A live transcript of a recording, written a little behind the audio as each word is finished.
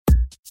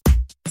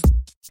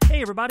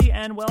Hey everybody,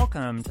 and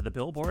welcome to the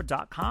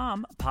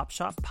Billboard.com Pop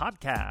Shop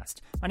Podcast.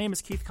 My name is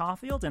Keith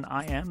Caulfield, and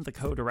I am the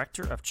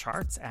co-director of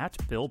charts at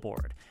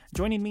Billboard.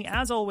 Joining me,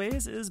 as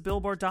always, is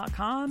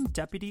Billboard.com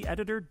Deputy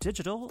Editor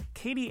Digital,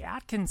 Katie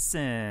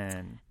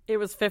Atkinson. It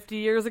was 50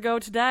 years ago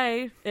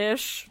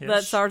today-ish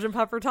that Sgt.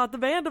 Pepper taught the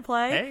band to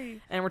play.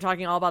 Hey. And we're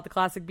talking all about the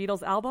classic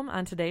Beatles album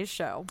on today's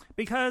show.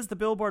 Because the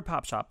Billboard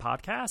Pop Shop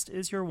Podcast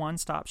is your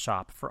one-stop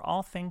shop for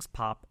all things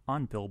pop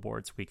on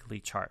Billboard's weekly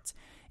charts.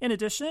 In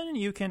addition,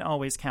 you can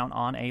always count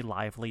on a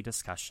lively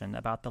discussion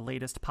about the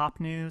latest pop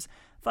news,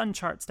 fun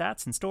chart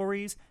stats and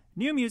stories,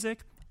 new music,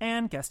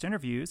 and guest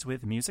interviews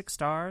with music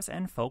stars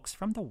and folks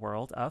from the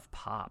world of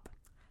pop.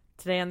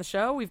 Today on the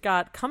show, we've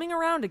got Coming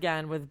Around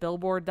Again with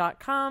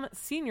Billboard.com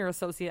Senior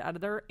Associate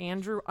Editor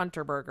Andrew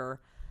Unterberger.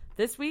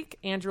 This week,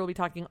 Andrew will be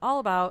talking all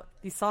about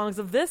the songs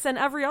of this and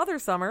every other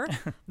summer,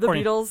 the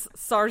Beatles'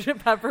 Sgt.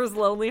 Pepper's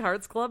Lonely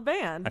Hearts Club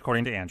Band.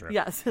 According to Andrew.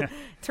 Yes,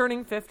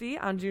 turning 50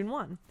 on June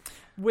 1.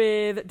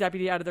 With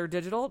Deputy Editor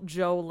Digital,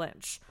 Joe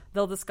Lynch.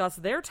 They'll discuss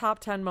their top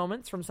 10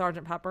 moments from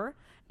Sgt. Pepper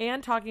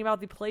and talking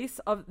about the place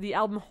of the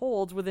album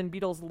holds within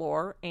Beatles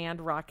lore and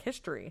rock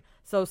history.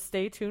 So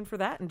stay tuned for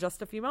that in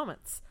just a few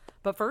moments.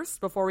 But first,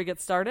 before we get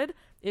started,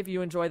 if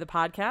you enjoy the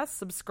podcast,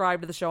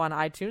 subscribe to the show on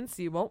iTunes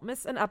so you won't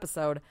miss an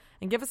episode,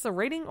 and give us a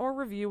rating or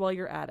review while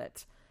you're at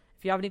it.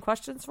 If you have any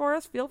questions for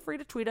us, feel free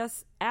to tweet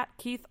us at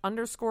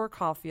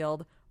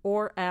Keith_Caulfield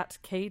or at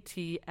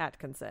KT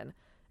Atkinson.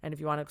 And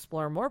if you want to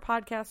explore more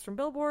podcasts from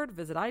Billboard,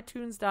 visit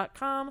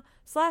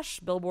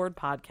itunes.com/Billboard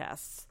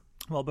Podcasts.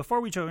 Well, before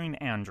we join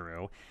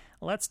Andrew,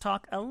 let's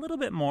talk a little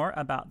bit more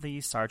about the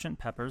Sgt.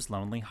 Pepper's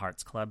Lonely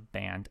Hearts Club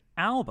Band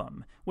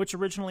album, which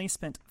originally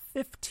spent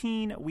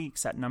 15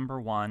 weeks at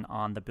number 1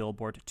 on the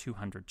Billboard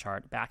 200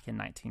 chart back in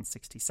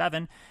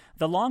 1967,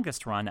 the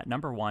longest run at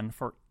number 1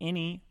 for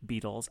any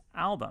Beatles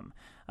album.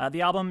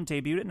 The album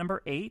debuted at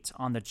number 8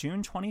 on the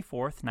June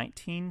 24th,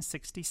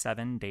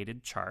 1967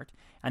 dated chart,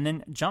 and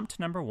then jumped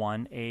to number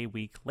 1 a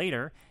week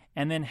later,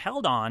 and then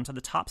held on to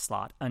the top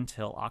slot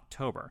until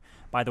October.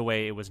 By the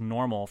way, it was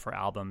normal for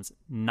albums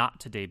not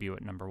to debut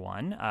at number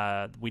 1.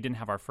 We didn't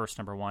have our first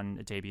number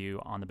 1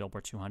 debut on the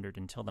Billboard 200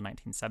 until the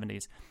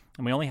 1970s,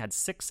 and we only had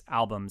 6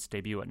 albums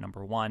debut at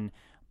number 1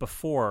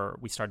 before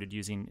we started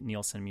using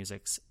Nielsen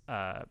Music's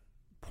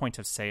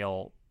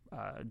point-of-sale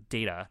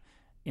data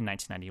in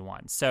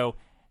 1991. So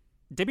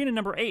debuting at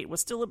number 8 was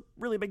still a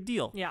really big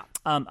deal. Yeah.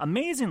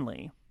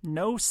 Amazingly,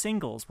 no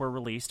singles were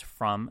released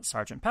from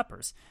Sgt.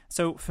 Pepper's.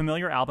 So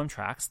familiar album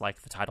tracks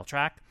like the title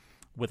track,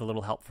 With a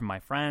Little Help from My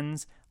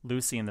Friends,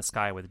 Lucy in the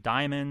Sky with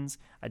Diamonds,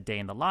 A Day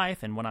in the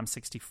Life, and When I'm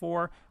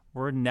 64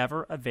 were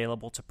never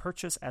available to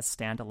purchase as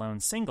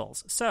standalone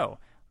singles. So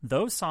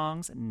those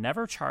songs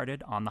never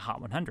charted on the Hot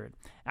 100,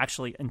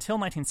 actually until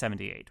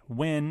 1978,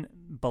 when,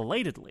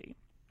 belatedly,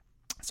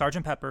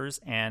 Sgt. Pepper's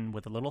and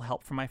With a Little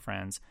Help from My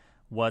Friends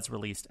was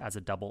released as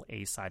a double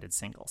A-sided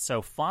single.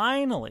 So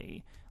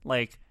finally,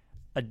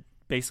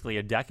 basically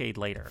a decade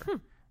later,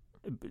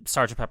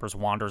 Sgt. Pepper's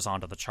wanders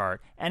onto the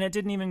chart, and it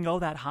didn't even go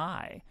that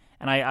high.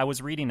 And I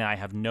was reading, and I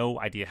have no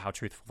idea how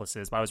truthful this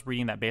is, but I was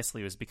reading that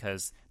basically it was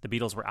because the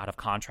Beatles were out of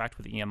contract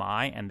with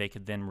EMI, and they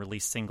could then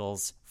release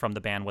singles from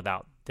the band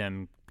without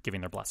them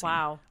giving their blessing.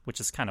 Wow. Which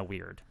is kind of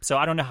weird. So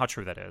I don't know how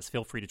true that is.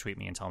 Feel free to tweet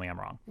me and tell me I'm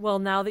wrong. Well,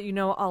 now that you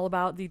know all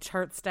about the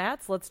chart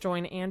stats, let's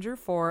join Andrew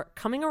for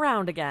Coming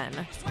Around Again.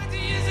 20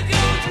 years ago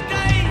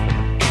today,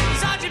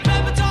 Sgt.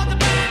 Pepper taught the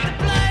band to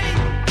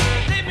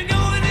play. They've been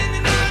going in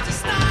and out of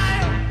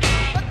style,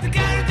 but they're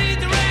guaranteed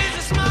to raise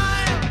a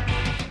smile.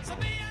 So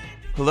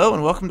Hello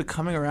and welcome to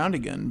Coming Around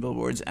Again,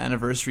 Billboard's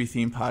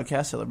anniversary-themed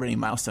podcast celebrating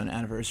milestone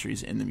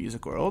anniversaries in the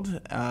music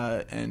world.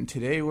 And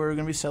today we're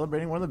going to be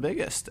celebrating one of the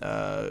biggest.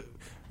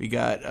 We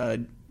got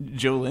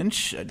Joe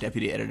Lynch,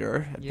 Deputy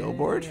Editor at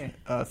Billboard.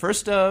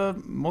 First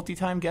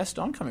multi-time guest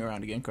on Coming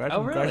Around Again.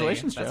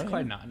 Congratulations, Joe. That's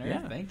quite an honor.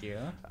 Yeah. Thank you.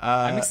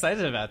 I'm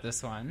excited about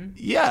this one.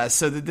 Yeah,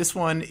 so this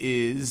one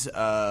is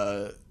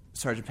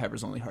Sgt.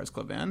 Pepper's Lonely Hearts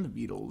Club Band,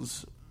 the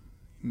Beatles'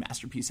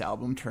 masterpiece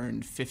album,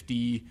 turned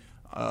 50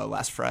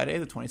 last Friday,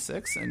 the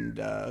 26th, and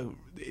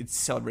it's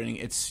celebrating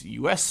its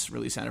U.S.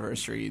 release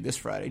anniversary this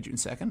Friday, June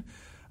 2nd.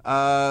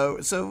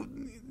 So,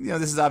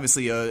 this is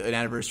obviously an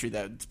anniversary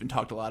that's been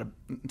talked about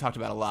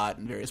a lot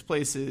in various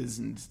places,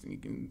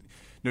 and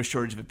no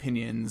shortage of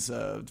opinions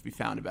to be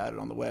found about it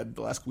on the web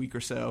the last week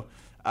or so.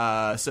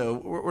 So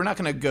we're not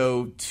going to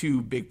go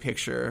too big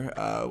picture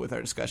with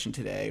our discussion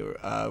today.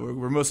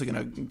 We're mostly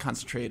going to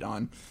concentrate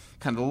on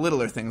kind of the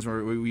littler things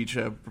where we each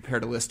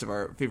prepared a list of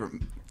our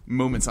favorite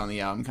moments on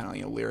the album,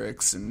 kind of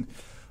lyrics and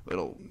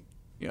little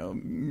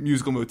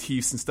musical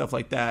motifs and stuff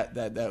like that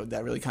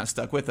really kind of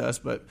stuck with us.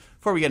 But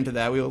before we get into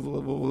that,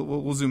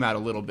 we'll zoom out a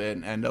little bit,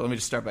 and let me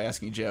just start by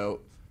asking you,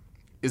 Joe,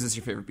 is this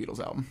your favorite Beatles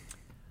album?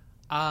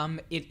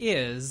 It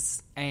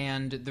is,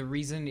 and the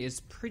reason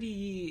is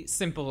pretty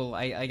simple.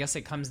 I guess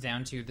it comes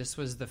down to this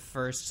was the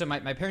first. So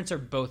my parents are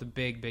both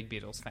big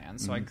Beatles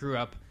fans, so I grew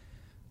up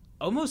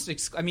almost.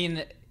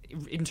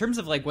 In terms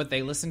of what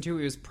they listened to,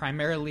 it was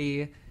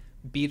primarily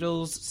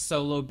Beatles,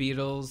 solo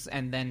Beatles,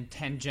 and then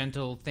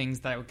tangential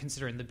things that I would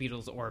consider in the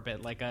Beatles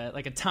orbit, like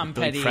a Tom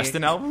Billy Petty.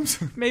 Preston albums?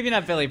 Maybe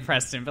not Billy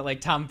Preston, but like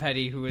Tom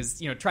Petty, who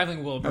was,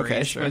 Traveling Wilburys,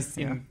 Okay, sure, was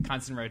yeah. in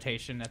constant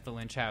rotation at the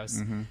Lynch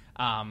house.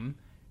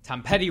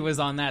 Tom Petty was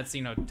on that,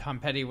 so Tom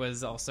Petty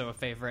was also a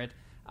favorite.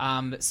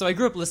 So I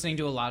grew up listening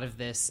to a lot of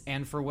this,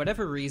 and for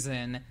whatever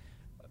reason,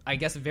 I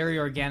guess very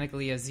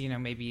organically, as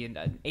maybe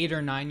an 8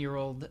 or 9 year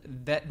old,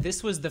 that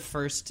this was the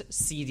first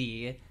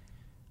CD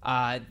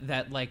that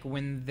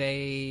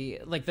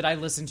that I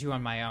listened to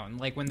on my own.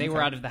 Like when they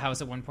were out of the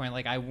house at one point,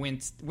 like I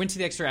went to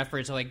the extra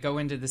effort to like go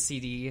into the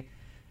CD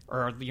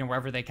or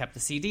wherever they kept the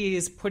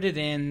CDs, put it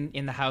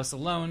in the house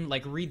alone,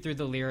 like read through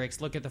the lyrics,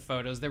 look at the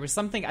photos. There was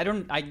something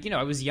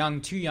I was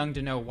too young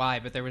to know why,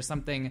 but there was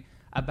something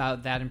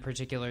about that in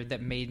particular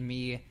that made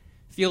me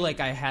feel like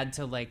I had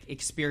to like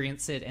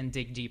experience it and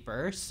dig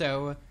deeper.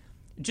 So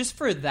just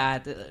for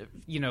that,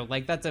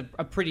 like that's a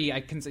pretty,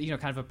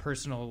 kind of a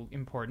personal,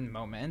 important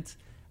moment.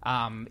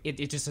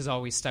 It just has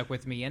always stuck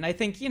with me. And I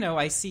think,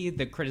 I see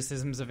the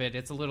criticisms of it.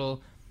 It's a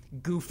little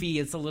goofy.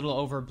 It's a little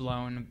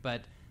overblown.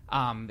 But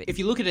if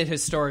you look at it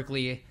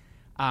historically,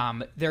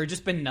 there had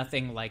just been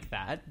nothing like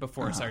that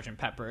before Sgt.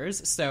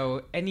 Pepper's.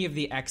 So any of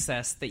the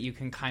excess that you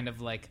can kind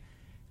of like,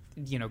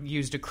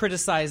 use to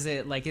criticize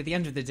it, like at the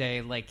end of the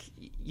day, like,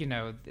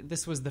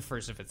 this was the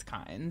first of its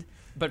kind.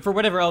 But for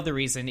whatever other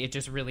reason, it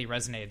just really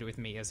resonated with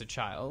me as a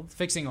child.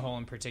 Fixing a Hole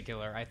in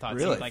particular, I thought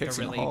Really? seemed like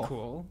Fixing a a really Hole.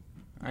 cool.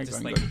 All right,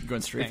 just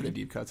going straight for the thing.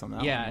 deep cuts on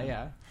that Yeah,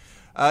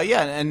 one.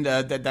 yeah. And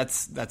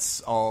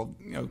that's all,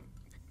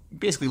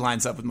 basically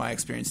lines up with my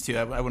experience too.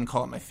 I wouldn't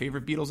call it my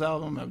favorite Beatles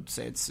album. I would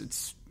say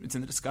it's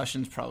in the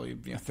discussions, probably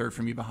third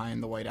for me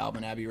behind the White Album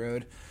and Abbey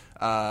Road.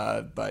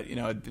 But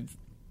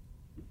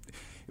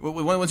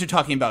once you're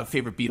talking about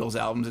favorite Beatles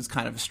albums, it's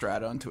kind of a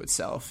strata unto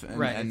itself, and,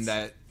 Right. and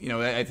that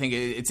I think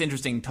it's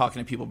interesting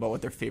talking to people about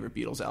what their favorite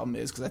Beatles album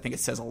is, because I think it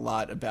says a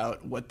lot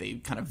about what they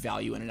kind of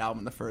value in an album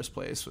in the first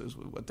place, was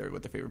what their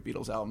favorite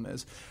Beatles album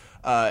is.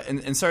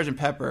 And Sgt.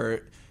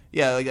 Pepper,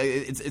 yeah, like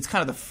it's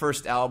kind of the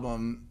first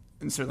album.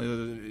 And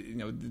certainly,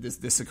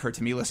 this occurred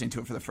to me listening to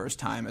it for the first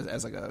time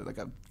as like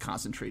a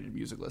concentrated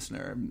music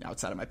listener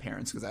outside of my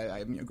parents, because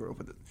I grew up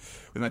with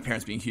my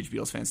parents being huge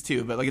Beatles fans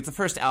too. But like it's the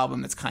first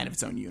album that's kind of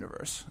its own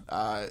universe,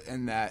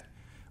 and that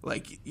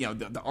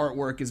the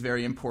artwork is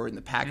very important,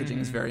 the packaging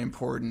is very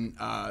important.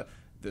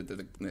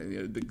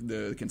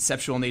 The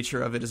conceptual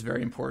nature of it is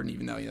very important,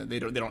 even though they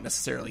don't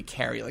necessarily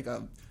carry like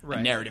a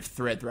narrative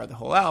thread throughout the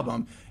whole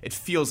album. It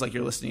feels like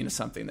you're listening to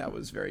something that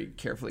was very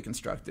carefully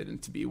constructed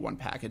and to be one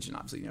package. And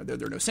obviously,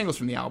 there are no singles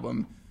from the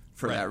album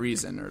for that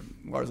reason, or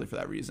largely for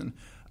that reason.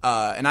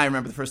 And I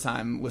remember the first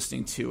time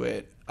listening to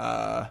it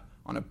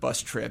on a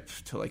bus trip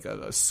to like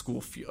a school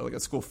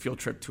field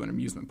trip to an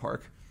amusement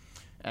park.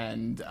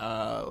 And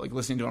like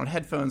listening to it on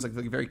headphones, like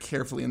very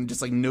carefully, and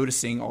just like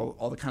noticing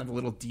all the kind of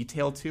little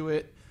detail to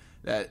it,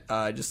 that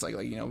just like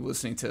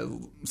listening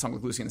to a song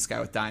like Lucy in the Sky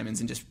with Diamonds,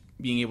 and just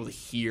being able to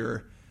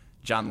hear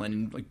John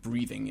Lennon like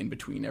breathing in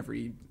between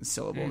every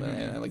syllable,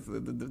 and like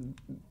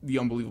the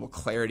unbelievable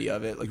clarity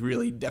of it, like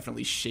really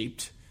definitely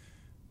shaped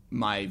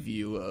my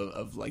view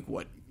of like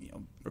what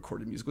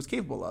recorded music was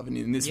capable of.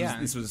 And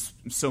this was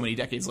so many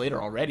decades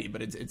later already,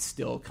 but it's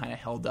still kind of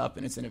held up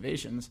in its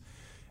innovations.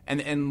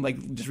 And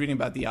like just reading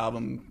about the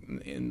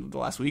album in the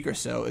last week or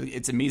so,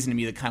 it's amazing to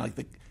me that kind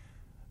of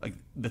like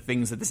the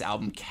things that this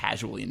album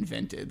casually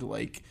invented.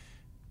 Like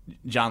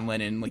John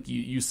Lennon, like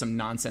you used some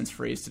nonsense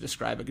phrase to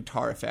describe a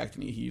guitar effect,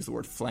 and he used the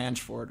word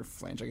flange for it, or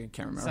flange, I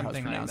can't remember how it's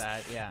Something pronounced.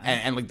 like that, yeah.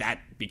 And like that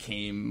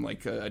became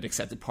like an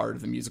accepted part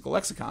of the musical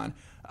lexicon.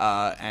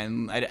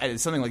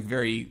 And something like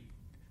very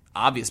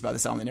obvious about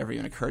this album that never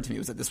even occurred to me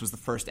was that this was the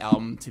first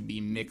album to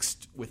be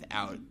mixed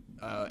without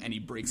any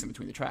breaks in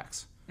between the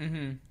tracks.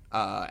 Mm-hmm.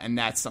 And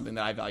that's something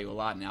that I value a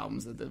lot in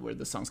albums, where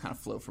the songs kind of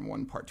flow from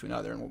one part to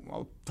another. And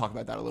I'll talk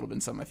about that a little bit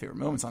in some of my favorite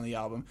moments on the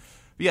album.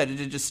 But yeah,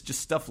 just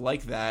stuff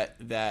like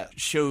that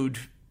showed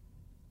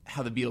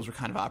how the Beatles were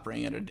kind of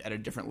operating at a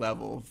different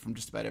level from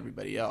just about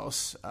everybody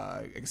else,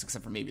 I guess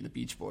except for maybe the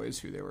Beach Boys,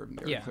 who they were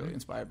clearly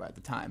inspired by at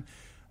the time.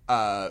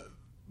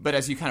 But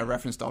as you kind of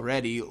referenced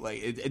already,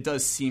 like it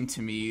does seem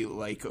to me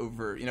like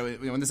over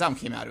when this album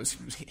came out, it was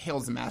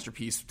hailed as a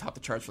masterpiece, topped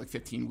the charts for like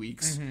 15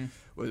 weeks.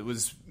 Mm-hmm. It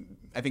was,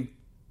 I think,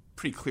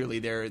 pretty clearly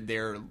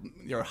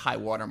their high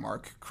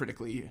watermark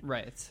critically,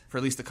 right, for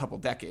at least a couple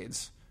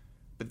decades.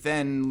 But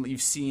then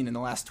you've seen in the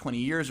last 20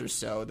 years or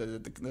so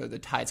the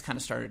tides kind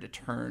of started to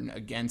turn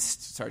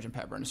against Sgt.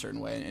 Pepper in a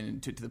certain way,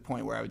 and to the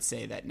point where I would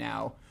say that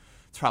now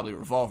it's probably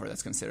Revolver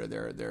that's considered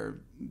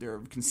their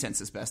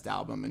consensus best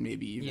album, and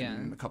maybe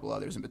even a couple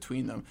others in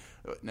between them.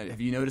 Now, have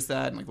you noticed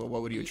that? And like,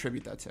 what would you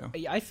attribute that to?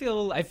 I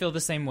feel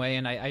the same way,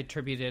 and I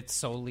attribute it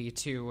solely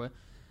to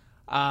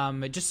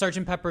just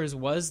Sgt. Pepper's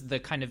was the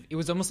kind of, it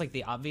was almost like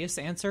the obvious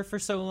answer for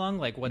so long.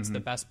 Like, what's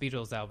the best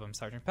Beatles album?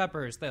 Sgt.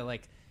 Pepper's.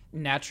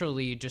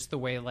 naturally just the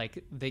way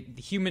like the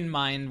human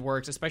mind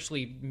works,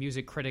 especially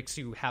music critics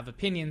who have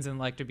opinions and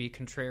like to be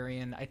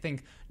contrarian. I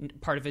think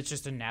part of it's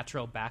just a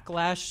natural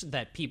backlash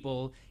that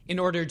people, in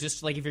order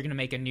just like if you're going to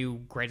make a new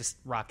greatest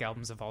rock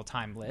albums of all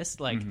time list,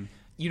 like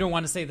you don't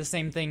want to say the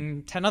same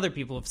thing 10 other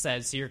people have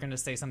said, so you're going to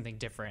say something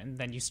different.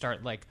 Then you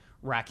start like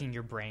racking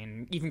your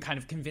brain, even kind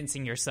of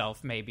convincing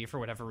yourself maybe for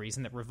whatever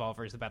reason that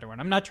Revolver is a better one.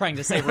 I'm not trying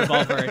to say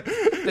Revolver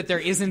that there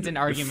isn't an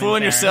argument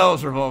Fooling there.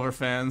 yourselves, Revolver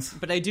fans.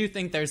 But I do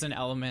think there's an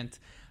element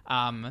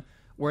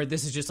where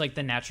this is just like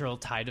the natural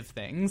tide of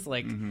things.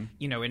 Like,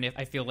 you know, and if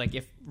I feel like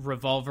if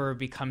Revolver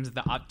becomes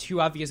the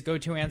too obvious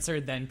go-to answer,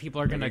 then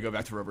people are going to go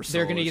back to Rubber Soul.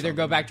 They're going to either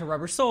go back to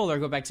Rubber Soul or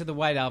go back to the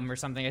White Album or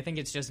something. I think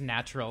it's just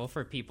natural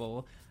for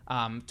people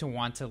to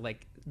want to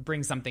like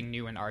bring something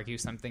new and argue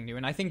something new.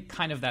 And I think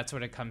kind of that's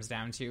what it comes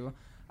down to.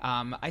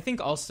 I think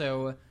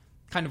also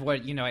kind of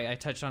what, you know, I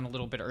touched on a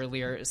little bit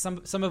earlier.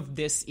 Some of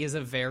this is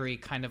a very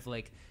kind of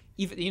like,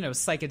 even, you know,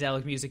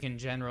 psychedelic music in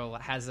general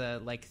has a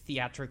like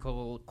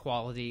theatrical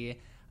quality,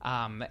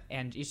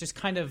 and it's just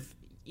kind of,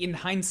 in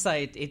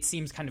hindsight, it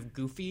seems kind of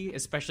goofy,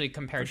 especially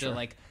compared to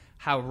like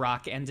how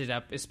rock ended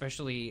up,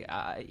 especially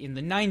in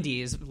the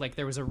 90s. Like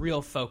there was a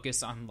real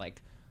focus on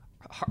like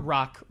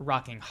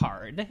rocking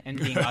hard and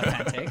being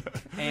authentic.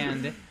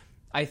 And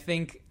I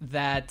think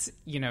that,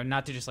 you know,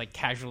 not to just like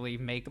casually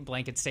make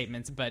blanket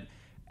statements, but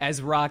as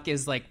rock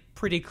is like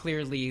pretty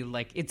clearly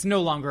like it's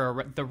no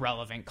longer the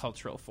relevant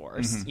cultural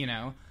force, you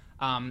know.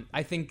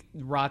 I think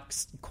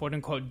rock's quote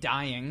unquote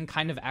dying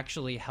kind of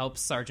actually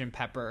helps Sgt.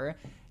 Pepper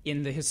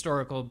in the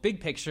historical big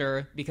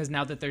picture, because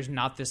now that there's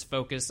not this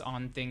focus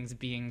on things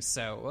being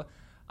so,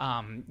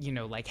 you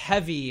know, like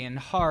heavy and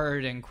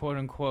hard and quote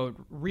unquote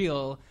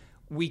real,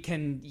 we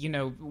can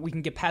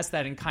get past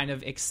that and kind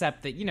of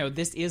accept that, you know,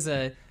 this is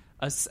a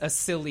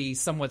silly,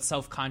 somewhat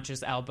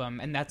self-conscious album,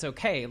 and that's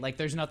okay. Like,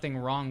 there's nothing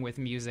wrong with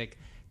music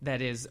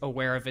that is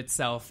aware of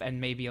itself and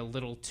maybe a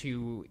little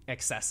too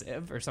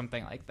excessive or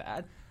something like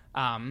that.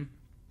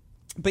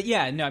 But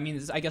yeah, no, I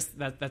mean, I guess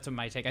that's what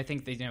my take. I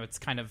think that, you know, it's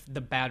kind of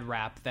the bad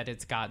rap that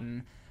it's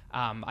gotten.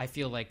 I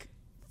feel like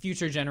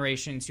future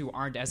generations who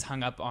aren't as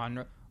hung up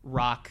on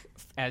rock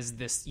as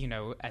this, you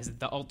know, as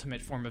the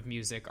ultimate form of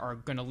music are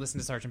going to listen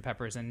to Sgt.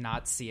 Pepper's and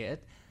not see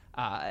it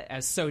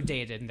as so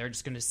dated, and they're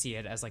just going to see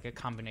it as like a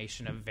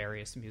combination of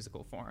various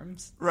musical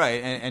forms.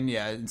 Right, and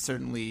yeah, and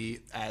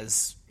certainly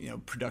as, you know,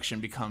 production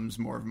becomes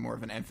more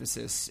of an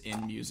emphasis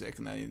in music,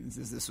 and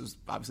this was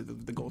obviously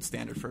the gold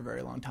standard for a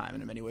very long time,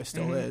 and in many ways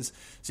still is.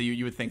 So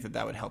you would think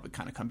that would help it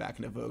kind of come back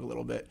into vogue a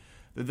little bit.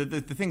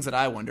 The things that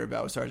I wonder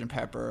about with Sgt.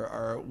 Pepper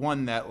are,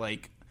 one, that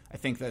like I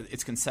think that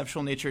its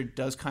conceptual nature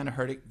does kind of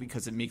hurt it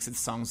because it makes its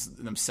songs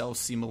themselves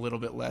seem a little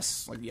bit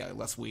less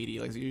less weighty.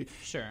 Like,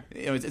 sure,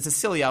 you know, it's a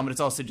silly album, but it's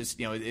also just,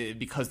 you know,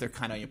 because they're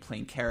kind of, you know,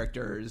 playing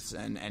characters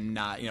and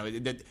not, you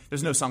know,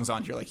 there's no songs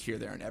on here like Here,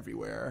 There, and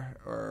Everywhere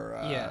or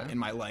In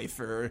My Life,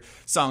 or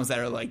songs that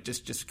are like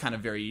just kind of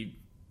very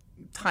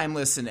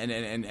timeless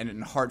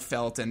and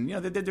heartfelt, and, you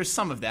know, there's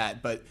some of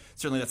that, but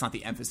certainly that's not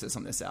the emphasis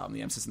on this album.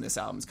 The emphasis on this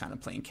album is kind of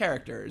playing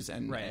characters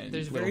and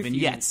there's little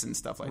vignettes and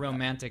stuff like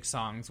romantic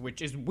songs,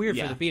 which is weird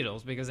for the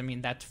Beatles, because I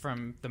mean that's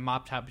from the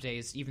Mop Top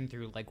days, even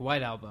through like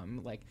White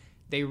Album, like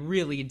they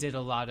really did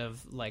a lot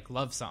of like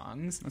love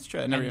songs. That's true.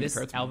 And this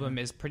album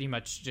is pretty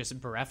much just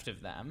bereft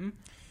of them.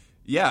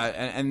 Yeah,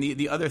 and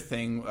the other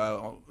thing,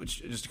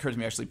 which just occurred to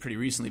me actually pretty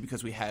recently,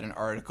 because we had an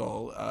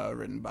article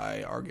written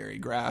by R. Gary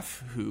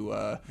Graff, who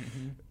kind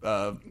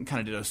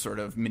of did a sort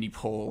of mini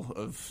poll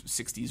of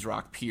 60s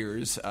rock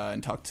peers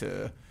and talked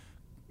to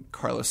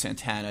Carlos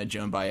Santana,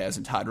 Joan Baez,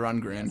 and Todd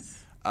Rundgren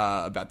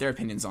about their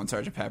opinions on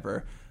Sgt.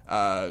 Pepper.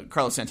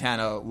 Carlos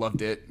Santana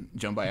loved it.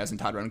 Joan Baez and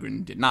Todd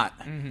Rundgren did not.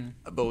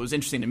 But what was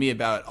interesting to me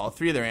about all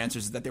three of their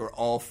answers is that they were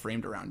all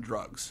framed around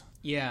drugs.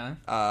 Yeah.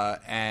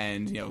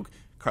 And, you know,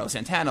 Carlos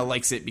Santana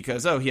likes it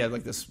because, he had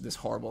like this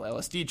horrible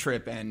LSD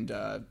trip, and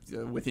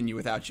Within You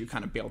Without You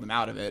kind of bailed him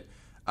out of it.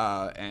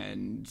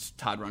 And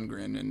Todd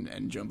Rundgren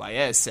and Joan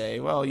Baez say,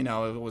 well, you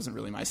know, it wasn't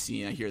really my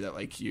scene. I hear that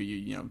like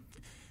you know,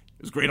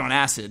 it was great on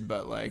acid,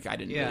 but like I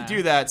didn't really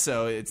do that,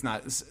 so it's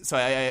not. So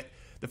I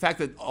the fact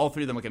that all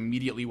three of them like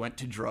immediately went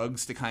to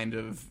drugs to kind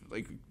of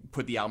like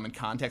put the album in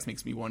context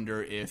makes me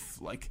wonder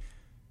if like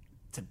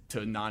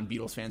to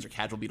non-Beatles fans or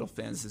casual Beatles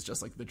fans, this is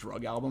just like the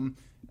drug album,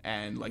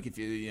 and like if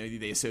you know,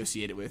 they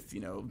associate it with,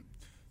 you know,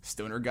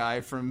 stoner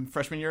guy from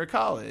freshman year of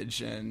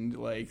college, and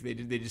like they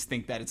just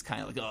think that it's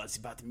kind of like, oh, it's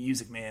about the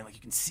music, man, like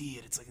you can see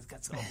it, it's like it's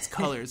got all these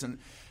colors, and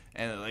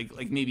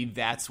like maybe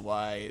that's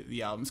why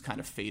the album's kind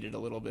of faded a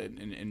little bit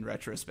in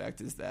retrospect,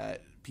 is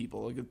that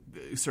people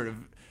sort of,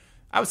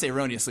 I would say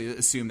erroneously,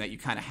 assume that you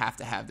kind of have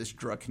to have this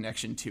drug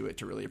connection to it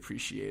to really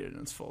appreciate it in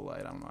its full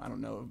light. I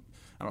don't know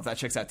if that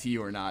checks out to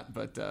you or not,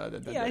 but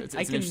it's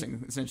an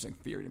interesting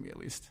theory to me, at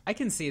least. I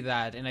can see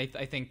that, and I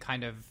think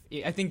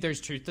I think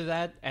there's truth to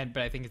that,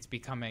 but I think it's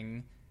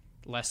becoming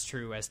less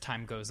true as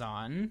time goes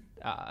on,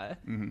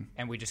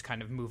 and we just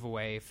kind of move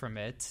away from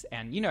it.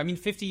 And, you know, I mean,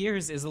 50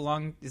 years is a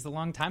long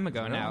time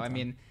ago now. I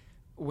mean,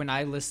 when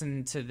I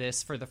listened to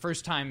this for the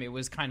first time, it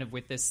was kind of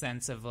with this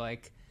sense of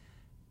like,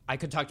 I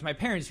could talk to my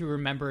parents who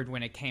remembered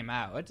when it came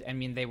out. I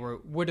mean, they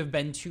would have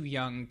been too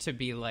young to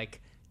be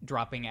like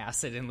dropping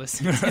acid and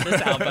listening to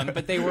this album,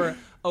 but they were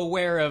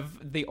aware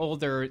of the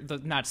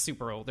not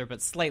super older,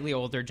 but slightly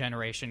older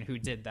generation who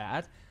did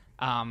that.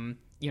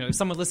 If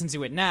someone listens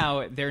to it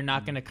now, they're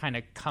not going to kind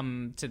of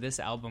come to this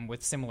album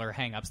with similar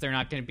hangups. They're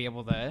not going to be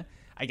able to,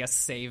 I guess,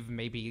 save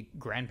maybe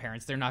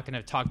grandparents. They're not going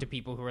to talk to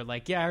people who are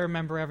like, yeah, I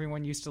remember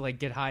everyone used to like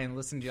get high and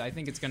listen to it. I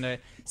think it's going to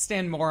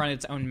stand more on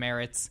its own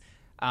merits.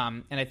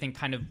 And I think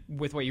kind of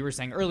with what you were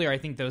saying earlier, I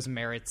think those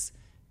merits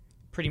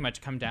pretty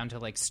much come down to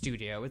like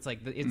studio. It's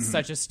like it's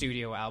such a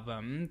studio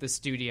album. The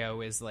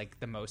studio is like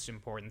the most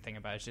important thing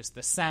about it. It's just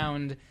the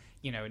sound,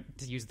 to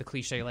use the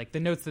cliche, like the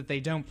notes that they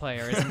don't play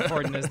are as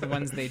important as the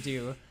ones they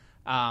do.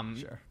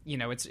 Sure.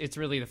 It's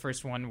really the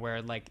first one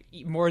where like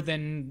more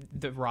than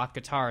the rock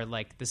guitar,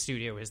 like the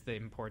studio is the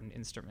important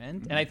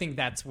instrument. And I think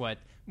that's what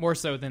more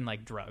so than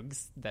like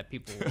drugs that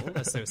people will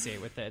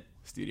associate with it.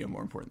 Studio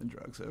more important than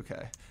drugs.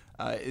 Okay.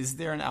 Is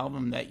there an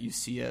album that you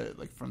see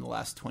like from the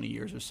last 20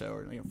 years or so,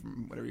 or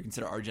from whatever you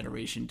consider our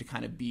generation, to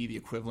kind of be the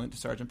equivalent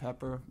to Sgt.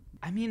 Pepper?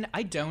 I mean,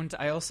 I don't.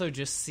 I also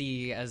just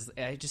see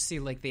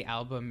like the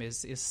album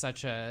is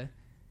such a.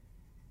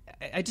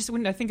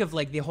 When I think of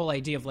like the whole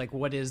idea of like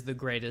what is the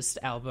greatest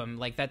album,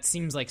 like that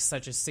seems like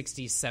such a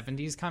 60s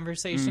 70s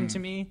conversation to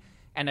me,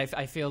 and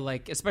I feel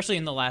like especially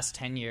in the last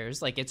 10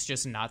 years, like it's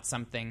just not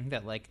something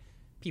that like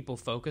people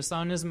focus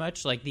on as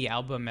much. Like the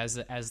album as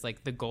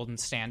like the golden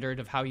standard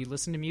of how you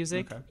listen to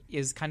music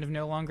is kind of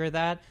no longer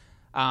that.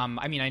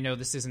 I mean, I know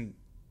this isn't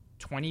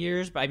 20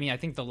 years, but I mean, I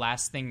think the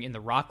last thing in the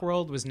rock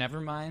world was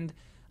Nevermind.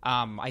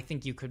 I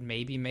think you could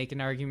maybe make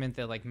an argument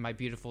that like My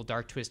Beautiful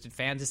Dark Twisted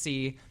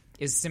Fantasy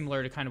is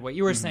similar to kind of what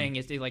you were saying.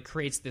 It like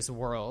creates this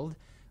world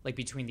like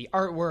between the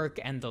artwork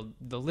and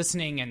the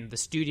listening and the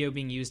studio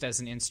being used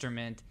as an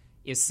instrument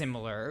is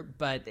similar.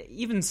 But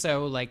even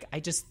so, like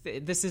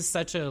this is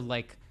such a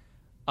like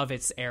of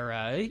its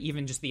era,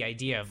 even just the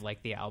idea of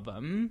like the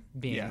album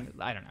being,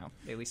 I don't know,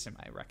 at least in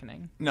my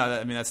reckoning. No,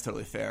 I mean, that's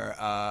totally fair.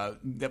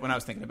 When I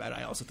was thinking about it,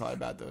 I also thought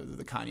about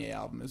the Kanye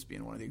album as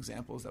being one of the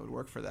examples that would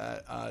work for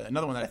that.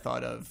 Another one that I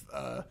thought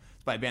of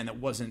by a band that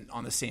wasn't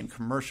on the same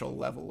commercial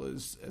level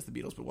as the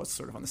Beatles, but was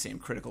sort of on the same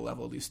critical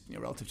level, at least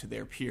relative to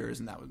their peers,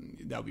 and that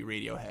would be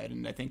Radiohead.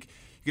 And I think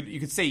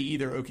you could say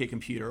either OK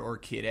Computer or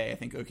Kid A. I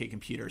think OK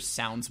Computer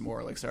sounds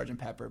more like Sgt.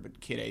 Pepper,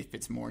 but Kid A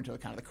fits more into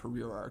kind of the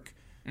career arc.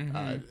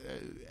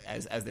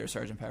 As their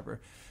Sgt.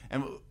 Pepper.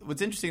 And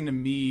what's interesting to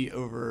me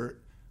over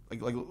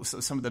like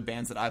some of the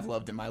bands that I've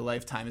loved in my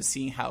lifetime is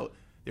seeing how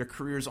their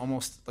careers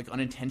almost like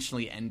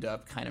unintentionally end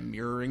up kind of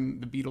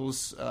mirroring the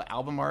Beatles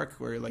album arc,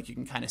 where like you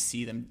can kind of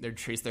see them, they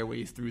trace their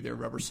way through their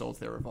Rubber Soul,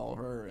 their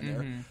Revolver, and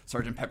their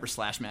Sgt. Pepper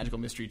 / Magical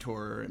Mystery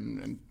Tour,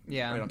 and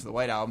right onto the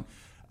White Album.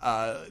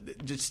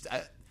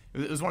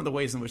 It was one of the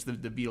ways in which the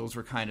Beatles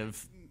were kind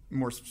of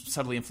more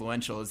subtly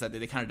influential, is that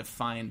they kind of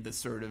defined the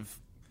sort of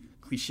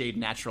cliched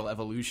natural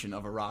evolution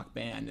of a rock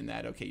band, in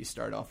that you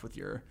start off with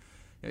your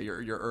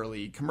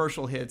early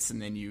commercial hits,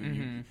 and then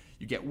you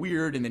get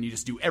weird, and then you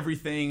just do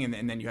everything, and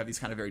then you have these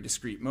kind of very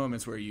discrete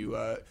moments where you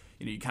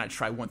kind of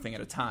try one thing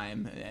at a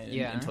time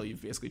until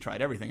you've basically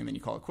tried everything, and then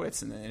you call it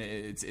quits. And then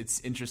it's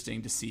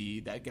interesting to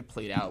see that get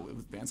played out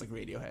with bands like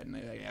Radiohead,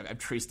 and I've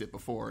traced it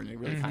before, and it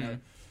really kind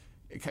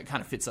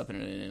of fits up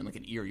in like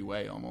an eerie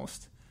way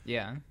almost.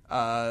 Yeah.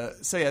 I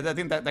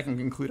think that can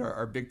conclude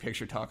our big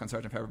picture talk on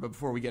Sgt. Pepper. But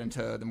before we get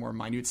into the more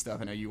minute stuff,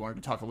 I know you wanted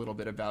to talk a little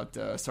bit about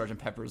Sgt.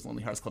 Pepper's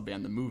Lonely Hearts Club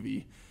Band, the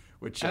movie,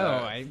 which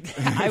I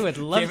would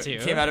love to.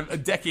 Came out a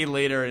decade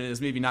later and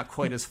is maybe not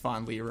quite as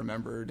fondly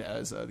remembered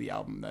as the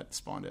album that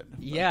spawned it.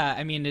 But. Yeah,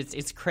 I mean,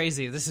 it's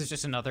crazy. This is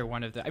just another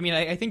one of the... I mean,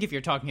 I think if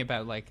you're talking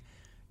about, like,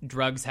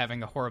 drugs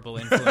having a horrible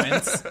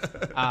influence,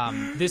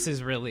 this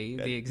is really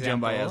the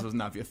example. Joan Baez was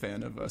not a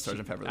fan of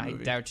Sgt. Pepper the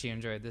movie. I doubt she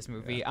enjoyed this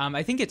movie. Yeah.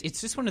 I think it's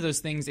just one of those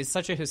things. It's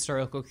such a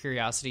historical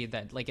curiosity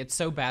that like it's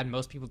so bad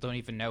most people don't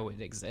even know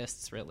it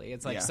exists. Really,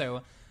 it's like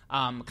so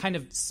kind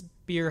of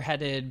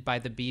spearheaded by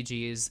the Bee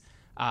Gees.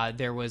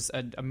 There was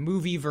a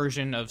movie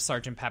version of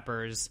Sgt.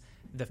 Pepper's.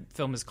 The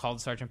film is called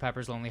Sgt.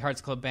 Pepper's Lonely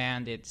Hearts Club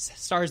Band. It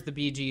stars the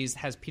Bee Gees,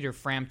 has Peter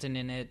Frampton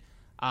in it.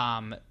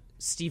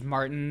 Steve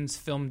Martin's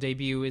film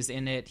debut is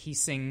in it. He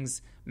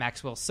sings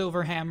Maxwell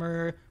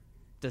Silverhammer.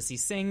 Does he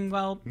sing?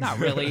 Well, not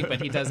really, but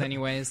he does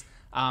anyways.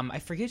 I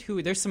forget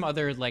who. There's some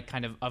other like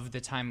kind of the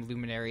time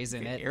luminaries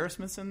in it.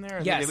 Aerosmith's in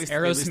there? Yes, at least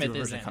Aerosmith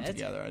the is in come it.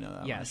 Together. I know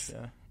that. Yes.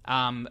 Much,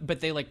 yeah. But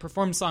they like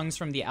perform songs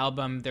from the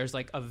album. There's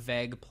like a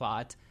vague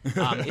plot.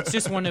 It's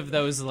just one of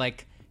those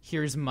like,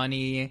 here's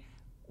money.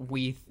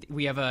 We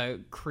have a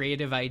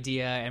creative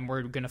idea and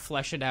we're going to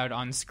flesh it out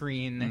on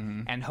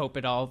screen and hope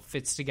it all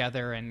fits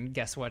together, and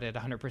guess what, it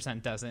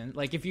 100% doesn't.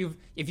 Like if you've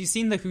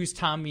seen the Who's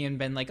Tommy and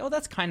been like, oh,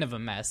 that's kind of a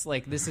mess,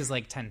 like this is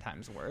like 10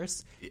 times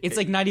worse. It's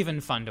like not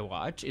even fun to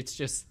watch. It's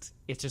just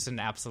an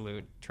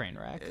absolute train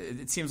wreck.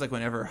 It seems like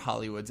whenever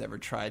Hollywood's ever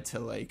tried to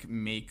like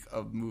make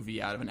a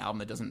movie out of an album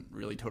that doesn't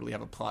really totally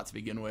have a plot to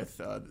begin with,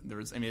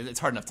 it's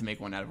hard enough to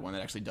make one out of one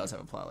that actually does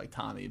have a plot, like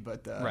Tommy,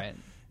 but right.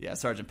 yeah,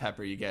 Sgt.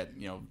 Pepper, you get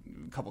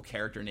a couple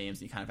character names,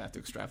 and you kind of have to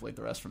extrapolate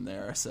the rest from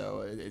there.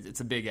 So it's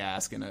a big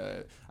ask, and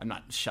I'm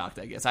not shocked.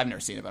 I guess I've never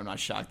seen it, but I'm not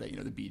shocked that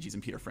the Bee Gees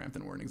and Peter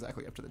Frampton weren't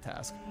exactly up to the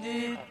task.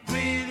 It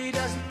really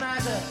doesn't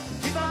matter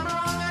if I'm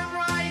wrong, I'm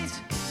right.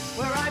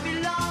 Where I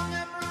belong,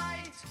 I'm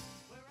right.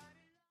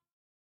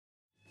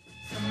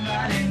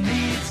 Somebody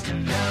needs to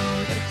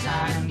know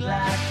that I'm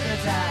glad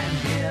that I'm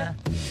here.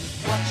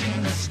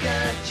 Watching the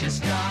skirt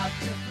just start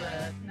to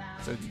flirt now.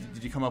 So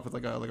did you come up with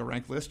like a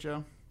ranked list,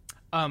 Joe?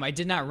 I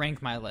did not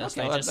rank my list.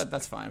 Okay,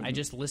 that's fine. I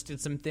just listed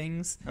some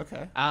things.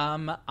 Okay.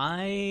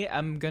 I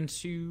am going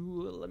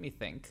to let me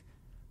think.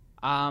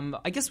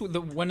 I guess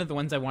one of the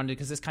ones I wanted,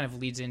 because this kind of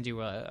leads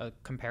into a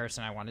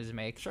comparison I wanted to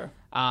make. Sure.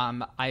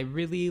 I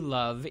really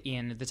love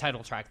in the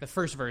title track, the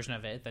first version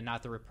of it,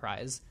 not the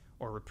reprise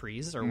or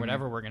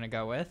whatever we're going to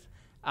go with.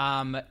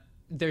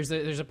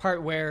 There's a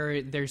part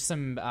where there's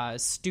some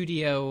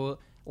studio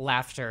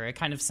laughter. It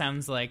kind of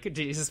sounds like,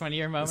 is this one of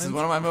your moments? This is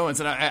one of my moments,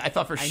 and I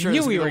thought for sure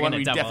this would be the one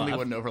we definitely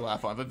wouldn't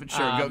overlap on, but sure,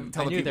 go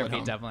tell the people at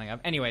home. Doubling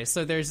up. Anyway,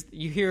 so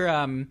you hear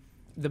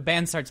the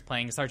band starts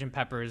playing, Sgt.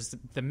 Pepper's,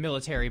 the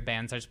military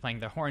band starts playing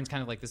the horns,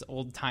 kind of like this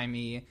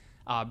old-timey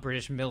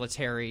British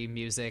military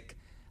music.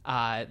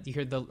 You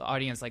hear the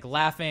audience like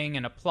laughing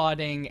and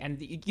applauding, and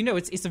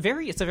it's a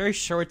very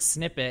short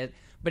snippet,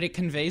 but it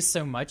conveys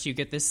so much. You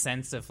get this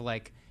sense of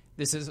like,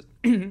 this is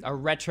a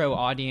retro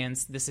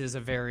audience. This is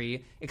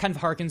it kind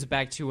of harkens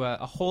back to a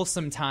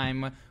wholesome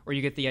time where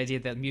you get the idea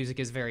that music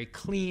is very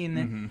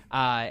clean,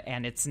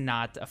 and it's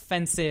not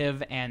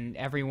offensive, and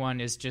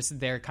everyone is just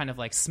there kind of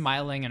like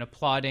smiling and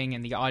applauding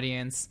in the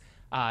audience,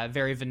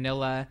 very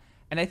vanilla.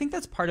 And I think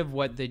that's part of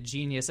what the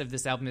genius of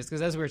this album is,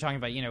 because as we were talking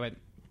about,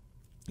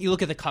 you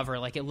look at the cover,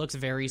 like it looks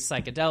very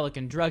psychedelic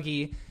and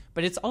druggy,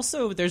 but it's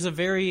also, there's a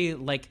very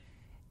like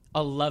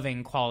a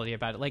loving quality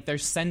about it. Like they're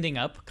sending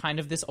up kind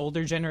of this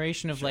older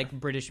generation of like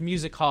British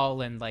music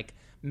hall and like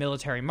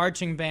military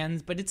marching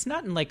bands, but it's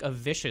not in like a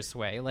vicious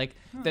way. Like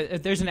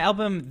there's an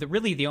album,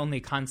 really the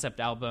only concept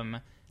album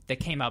that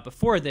came out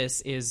before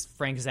this is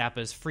Frank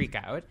Zappa's Freak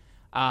Out.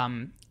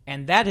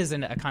 And that is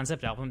a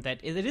concept album that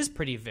it is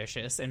pretty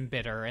vicious and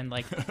bitter. And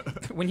like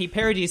when he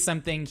parodies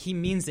something, he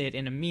means it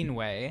in a mean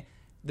way.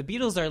 The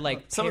Beatles are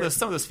like some of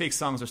those fake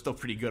songs are still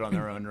pretty good on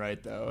their own,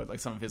 right? Though, like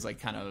some of his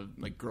like kind of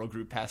like girl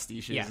group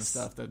pastiches and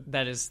stuff.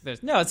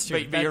 It's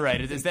true. But you're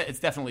right. It's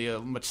definitely a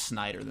much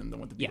snidder than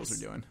what the Beatles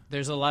are doing.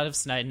 There's a lot of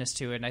snideness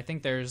to it, and I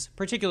think there's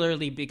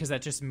particularly because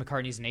that's just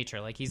McCartney's nature.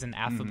 Like he's an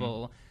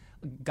affable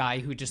guy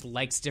who just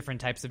likes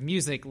different types of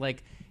music.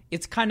 Like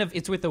it's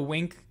with a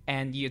wink,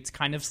 and it's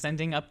kind of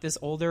sending up this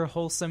older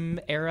wholesome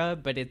era,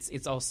 but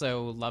it's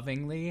also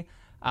lovingly.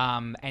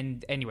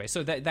 And anyway,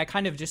 so that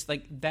kind of just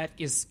like that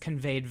is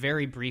conveyed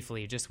very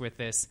briefly just with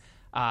this,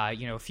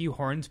 a few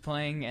horns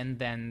playing and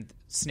then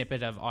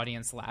snippet of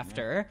audience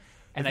laughter.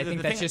 And I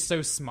think that's just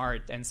so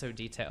smart and so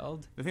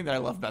detailed. The thing that I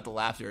love about the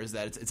laughter is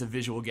that it's a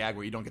visual gag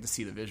where you don't get to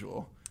see the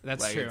visual.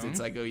 That's true. It's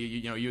like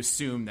you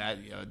assume that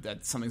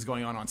that something's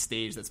going on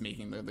stage that's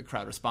making the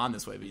crowd respond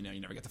this way, but you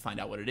never get to find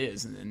out what it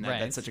is, and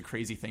that's such a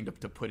crazy thing to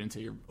put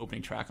into your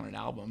opening track on an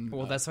album.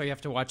 Well, that's why you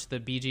have to watch the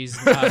Bee Gees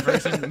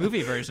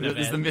movie version of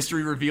it. Is the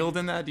mystery revealed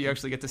in that? Do you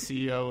actually get to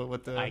see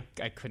what the?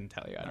 I couldn't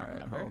tell you. I don't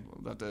remember.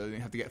 We'll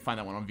have to find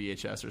that one on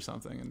VHS or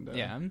something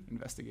and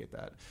investigate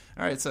that.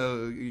 All right,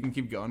 so you can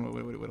keep going.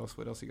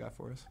 What else you got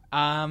for us?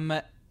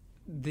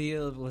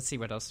 Let's see,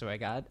 what else do I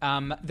got?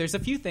 There's a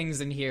few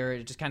things in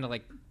here, just kind of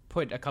like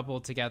put a couple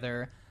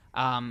together.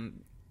 I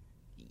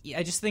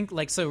just think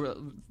like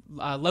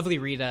Lovely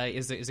Rita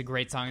is a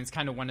great song. It's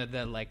kind of one of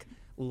the like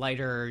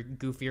lighter,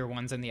 goofier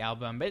ones in the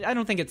album, but I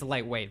don't think it's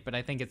lightweight, but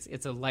I think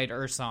it's a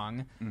lighter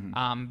song.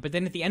 But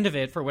then at the end of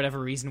it, for whatever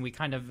reason, we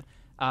kind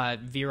of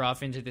veer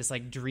off into this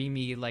like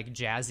dreamy, like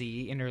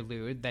jazzy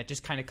interlude that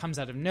just kind of comes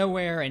out of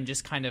nowhere and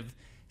just kind of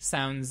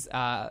sounds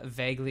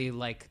vaguely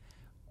like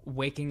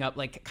waking up,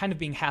 like kind of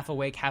being half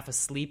awake, half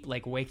asleep,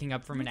 like waking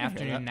up from an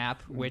afternoon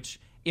nap, which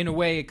in a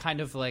way kind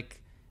of like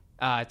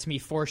to me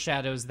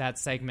foreshadows that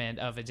segment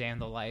of A Day in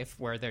the Life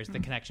where there's the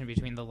connection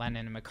between the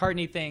Lennon and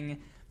McCartney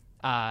thing,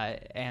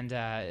 and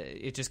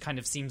it just kind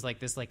of seems like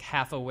this like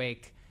half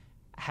awake,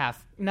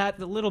 half not,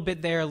 a little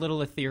bit there, a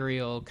little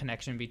ethereal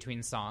connection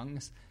between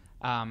songs,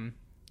 and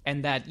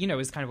that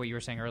is kind of what you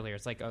were saying earlier.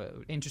 It's like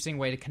an interesting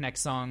way to connect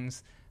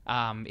songs.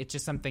 It's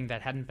just something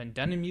that hadn't been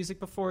done in music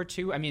before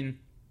too. I mean,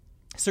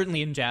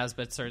 certainly in jazz,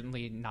 but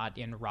certainly not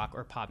in rock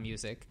or pop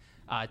music,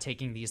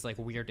 taking these like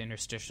weird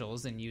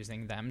interstitials and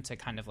using them to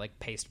kind of like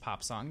paste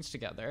pop songs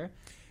together.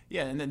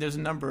 Yeah, and then there's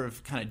a number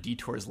of kind of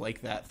detours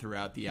like that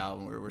throughout the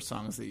album where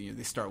songs that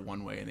they start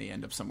one way and they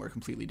end up somewhere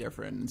completely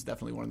different. And it's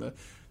definitely one of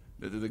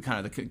the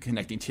kind of the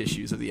connecting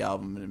tissues of the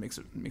album, and it makes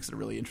it a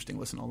really interesting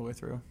listen all the way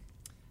through.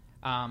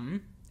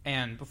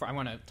 And before I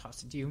want to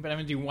toss it to you, but I'm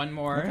going to do one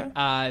more.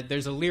 Okay.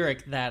 There's a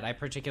lyric that I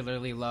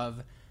particularly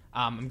love.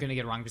 I'm going to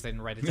get it wrong because I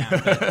didn't write it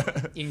down.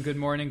 But in Good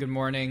Morning,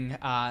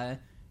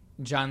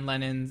 John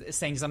Lennon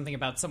saying something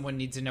about someone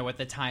needs to know what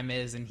the time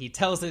is, and he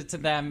tells it to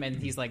them, and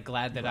he's like,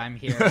 glad that I'm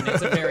here. And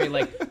it's a very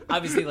like,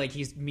 obviously like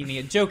he's meaning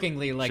it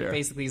jokingly, like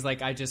basically he's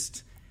like,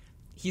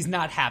 he's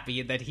not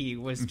happy that he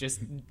was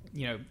just,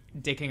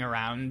 dicking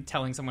around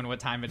telling someone what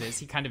time it is.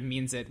 He kind of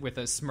means it with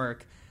a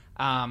smirk.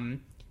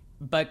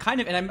 But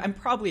kind of, and I'm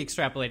probably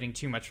extrapolating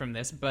too much from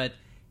this, but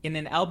in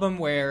an album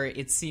where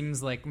it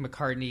seems like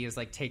McCartney is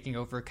like taking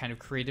over kind of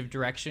creative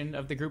direction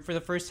of the group for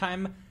the first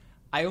time,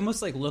 I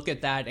almost like look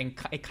at that and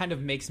it kind of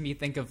makes me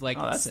think of like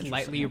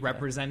slightly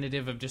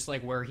representative of just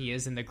like where he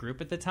is in the group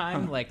at the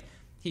time. Like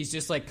he's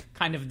just like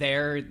kind of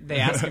there. They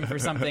ask him for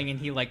something and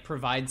he like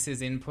provides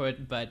his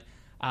input, but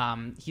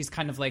he's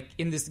kind of like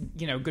in this,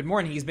 Good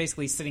Morning, he's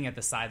basically sitting at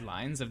the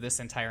sidelines of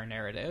this entire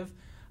narrative.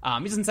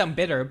 He doesn't sound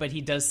bitter, but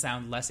he does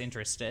sound less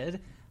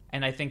interested.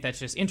 And I think that's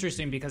just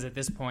interesting because at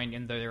this point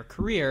in their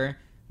career,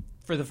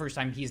 for the first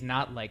time, he's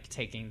not like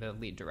taking the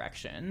lead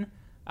direction.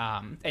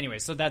 Anyway,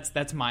 so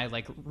that's my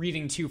like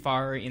reading too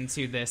far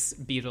into this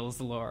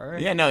Beatles lore.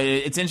 Yeah, no,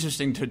 it's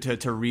interesting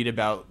to read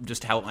about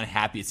just how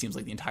unhappy it seems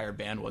like the entire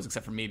band was,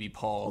 except for maybe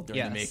Paul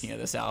during the making of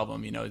this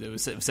album. It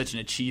was such an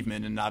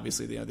achievement, and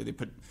obviously they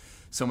put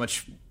so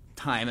much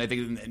time, I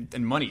think,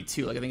 and money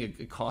too. Like I think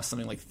it cost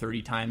something like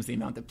 30 times the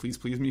amount that Please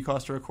Please Me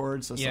cost to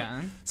record. So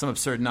some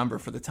absurd number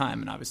for the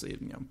time, and obviously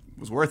it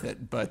was worth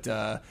it. But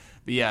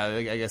yeah,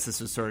 I guess this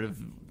was sort of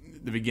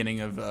the beginning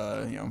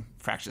of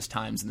fractious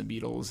times in the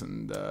Beatles,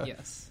 and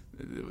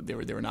they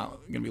were not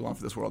going to be long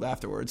for this world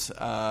afterwards.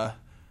 All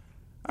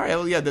right,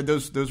 well, yeah,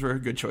 those were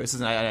good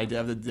choices, and I did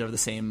have the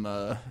same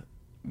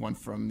one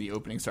from the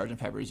opening Sgt.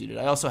 Pepper's you did.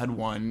 I also had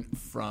one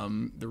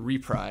from the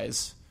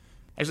reprise.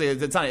 Actually,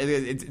 it's not.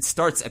 It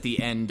starts at the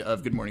end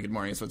of Good Morning, Good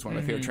Morning. So it's one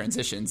of my favorite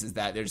transitions. Is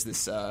that there's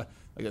this I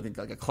think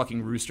like a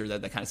clucking rooster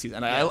that kind of sees,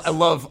 and I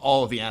love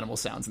all of the animal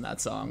sounds in that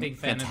song. Big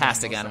fan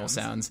Fantastic of animal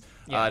sounds.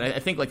 Yeah. And I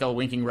think like a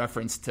winking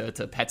reference to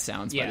Pet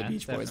Sounds by the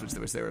Beach Boys, which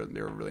they were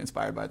really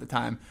inspired by at the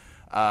time.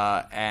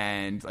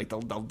 And like the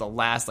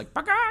last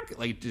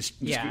like just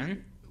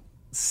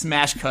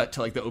smash cut to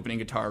like the opening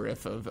guitar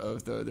riff of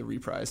the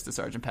reprise to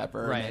Sgt.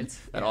 Pepper, right? And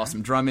that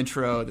awesome drum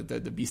intro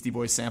that the Beastie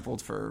Boys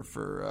sampled for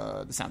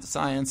the Sounds of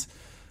Science.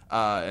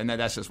 And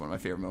that's just one of my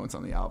favorite moments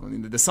on the album. I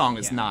mean, the song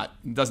is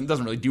doesn't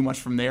really do much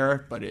from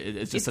there, but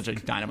it's just such a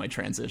dynamite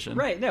transition.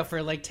 Right? No, for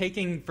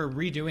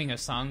redoing a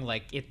song,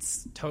 like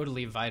it's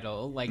totally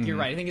vital. Like you're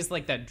right. I think it's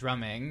like that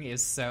drumming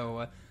is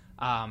so.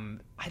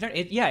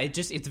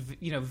 It's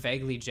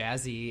vaguely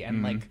jazzy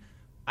and like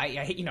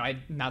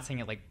I'm not saying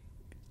it like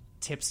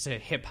tips to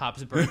hip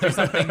hop's birth or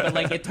something, but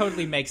like it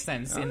totally makes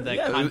sense in the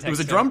context. It was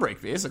a drum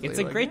break, basically. It's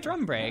a great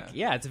drum break.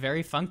 Yeah, it's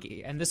very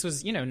funky. And this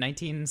was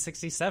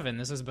 1967.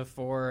 This was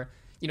before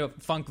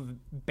funk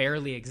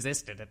barely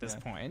existed at this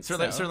point.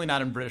 Certainly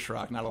not in British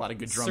rock. Not a lot of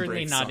good drum breaks.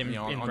 Certainly not in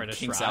on British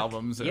Kinks rock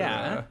albums.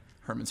 Or,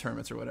 Herman's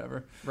Hermits or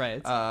whatever.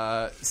 Right.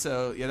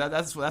 So yeah,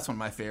 that's one of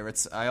my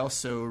favorites. I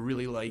also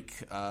really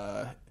like.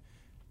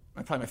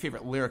 Probably my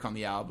favorite lyric on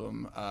the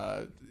album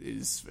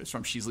is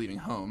from "She's Leaving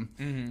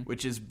Home,"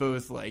 which is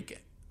both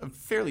like a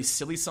fairly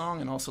silly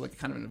song and also like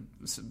kind of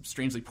a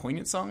strangely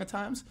poignant song at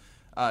times.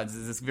 It's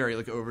this very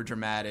like over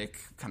dramatic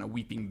kind of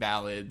weeping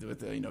ballad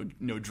with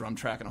no drum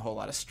track and a whole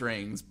lot of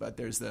strings. But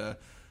there's the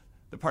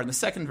part in the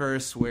second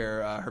verse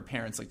where her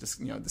parents like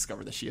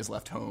discover that she has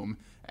left home,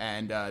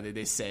 and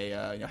they say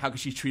how could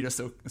she treat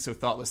us so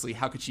thoughtlessly?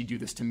 How could she do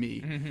this to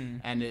me?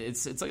 And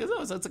it's like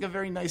a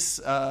very nice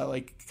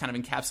like kind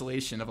of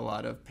encapsulation of a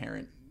lot of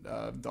parent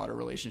daughter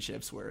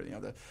relationships where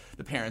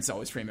the parents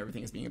always frame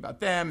everything as being about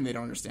them, and they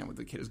don't understand what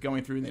the kid is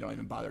going through, and they don't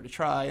even bother to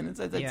try. And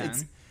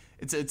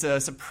it's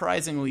a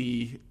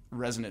surprisingly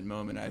resonant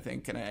moment, I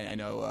think, and I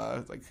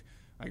know like.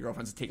 My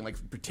girlfriend's taken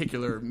like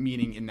particular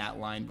meaning in that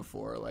line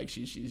before. Like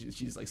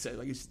she's like said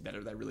like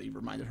that really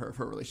reminded her of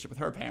her relationship with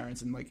her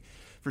parents, and like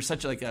for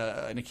such like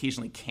an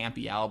occasionally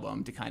campy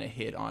album to kind of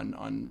hit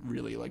on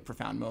really like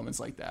profound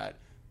moments like that.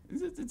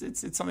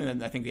 It's something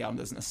that I think the album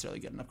doesn't necessarily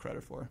get enough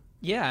credit for.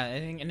 Yeah, I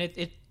think, and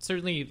it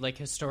certainly like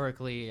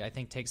historically I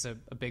think takes a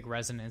big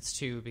resonance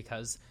too,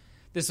 because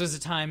this was a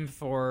time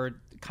for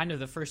kind of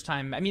the first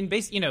time. I mean,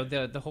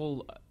 the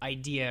whole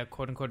idea,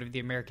 quote unquote, of the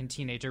American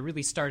teenager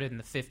really started in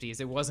the 50s.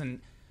 It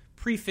wasn't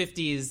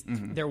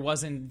pre-50s. There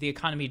wasn't, the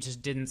economy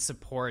just didn't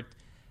support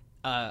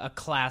a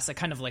class, a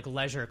kind of like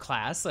leisure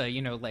class.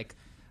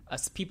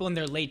 People in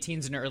their late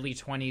teens and early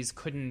 20s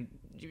couldn't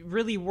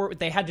really work.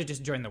 They had to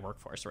just join the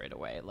workforce right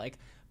away. Like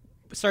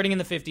starting in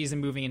the 50s and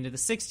moving into the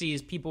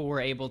 60s, people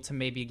were able to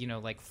maybe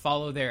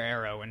follow their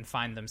arrow and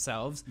find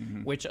themselves,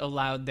 which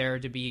allowed there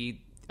to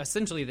be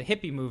essentially the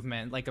hippie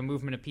movement, like a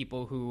movement of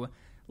people who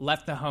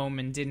left the home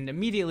and didn't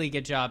immediately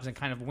get jobs and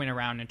kind of went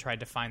around and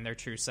tried to find their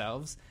true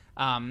selves.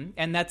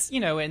 And that's,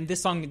 and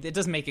this song, it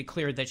doesn't make it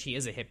clear that she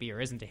is a hippie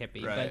or isn't a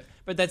hippie, right.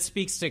 but that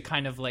speaks to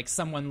kind of like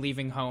someone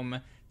leaving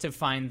home to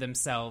find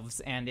themselves.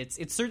 And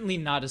it's certainly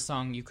not a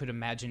song you could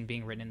imagine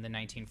being written in the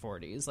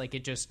 1940s. Like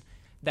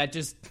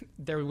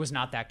there was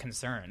not that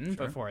concern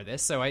before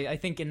this. So I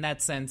think in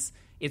that sense,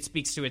 it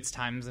speaks to its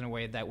times in a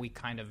way that we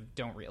kind of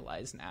don't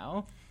realize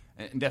now.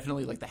 and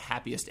definitely like the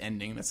happiest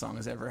ending that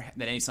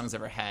any song's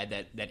ever had,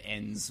 that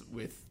ends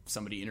with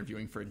somebody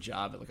interviewing for a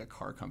job at like a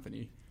car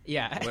company.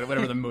 Yeah.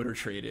 Whatever the motor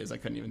trade is, I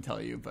couldn't even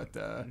tell you, but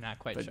not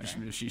quite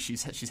sure.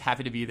 She's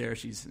happy to be there.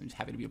 She's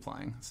happy to be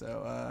applying.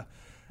 So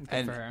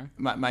and for her.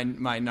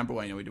 my number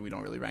one, we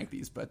don't really rank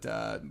these, but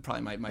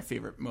probably my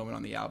favorite moment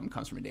on the album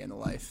comes from A Day in the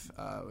Life,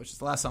 which is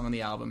the last song on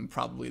the album,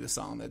 probably the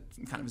song that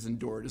kind of is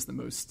endured as the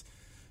most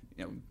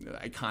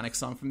iconic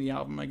song from the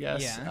album, I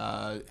guess.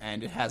 Yeah.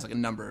 And it has like a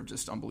number of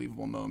just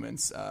unbelievable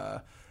moments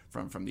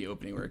from the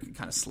opening, where it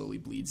kind of slowly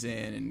bleeds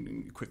in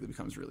and quickly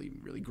becomes really,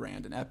 really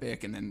grand and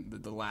epic. And then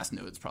the last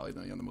note is probably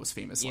the most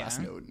famous last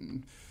note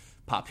in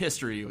pop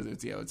history.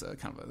 It's a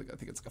kind of I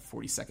think it's like a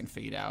 40-second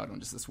fade out on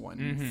just this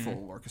one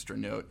full orchestra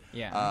note.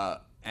 Yeah.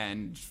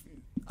 And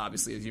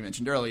obviously, as you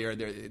mentioned earlier,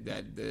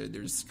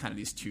 there's kind of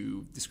these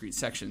two discrete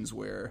sections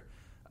where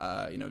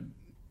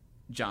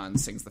John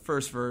sings the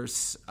first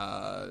verse,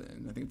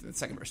 and I think the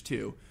second verse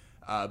too.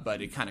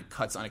 But it kind of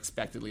cuts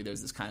unexpectedly.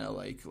 There's this kind of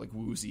like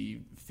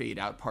woozy fade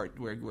out part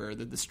where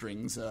the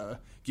strings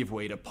give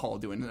way to Paul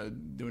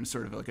doing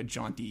sort of like a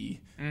jaunty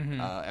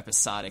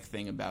episodic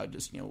thing about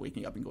just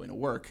waking up and going to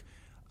work.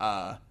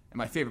 And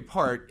my favorite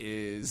part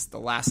is the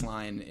last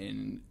line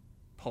in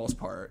Paul's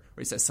part,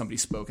 where he says, "Somebody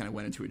spoke and I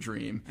went into a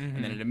dream,"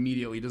 and then it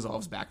immediately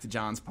dissolves back to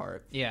John's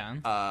part.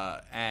 Yeah.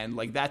 And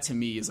like that to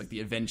me is like the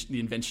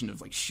invention of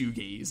like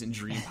shoegaze and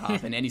dream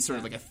pop and any sort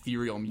of like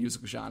ethereal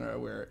music genre,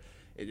 where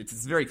it's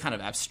this very kind of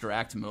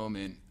abstract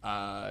moment,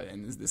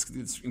 and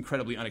this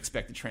incredibly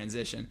unexpected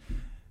transition.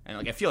 And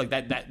like I feel like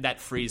that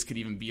phrase could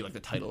even be like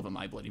the title of a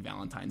My Bloody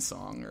Valentine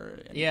song,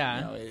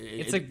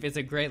 it's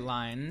a great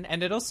line,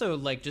 and it also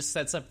like just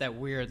sets up that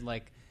weird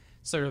like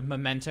sort of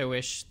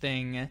Memento-ish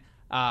thing.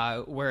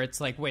 Where it's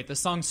like, wait, the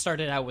song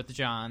started out with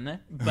John,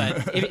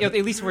 but at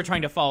least we're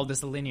trying to follow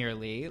this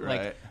linearly.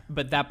 Right.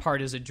 But that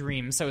part is a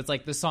dream. So it's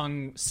like the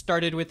song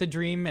started with a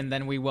dream, and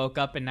then we woke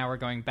up, and now we're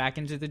going back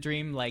into the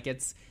dream. Like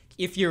it's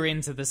if you're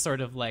into the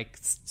sort of like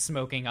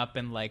smoking up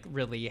and like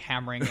really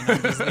hammering in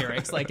on these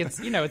lyrics, like it's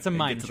it's a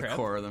mind get to trip. the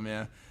core of them,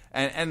 yeah.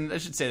 And I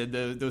should say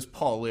that those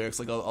Paul lyrics,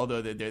 like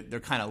although they're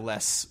kind of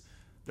less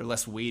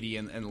weighty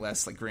and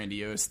less like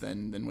grandiose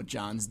than what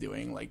John's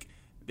doing, like.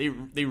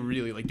 They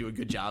really like do a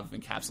good job of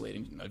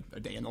encapsulating a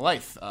day in the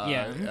life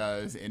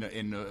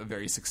in a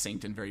very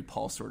succinct and very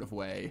Paul sort of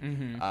way,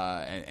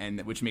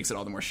 and which makes it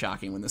all the more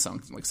shocking when the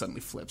song like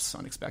suddenly flips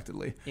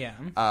unexpectedly.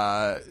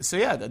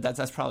 So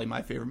that's probably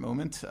my favorite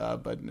moment,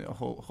 but a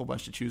whole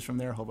bunch to choose from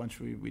there, a whole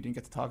bunch we didn't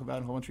get to talk about,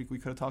 and a whole bunch we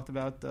could have talked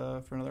about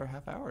for another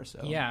half hour.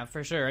 So yeah,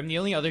 for sure. I mean, the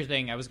only other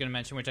thing I was going to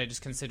mention, which I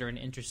just consider an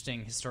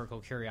interesting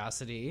historical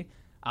curiosity.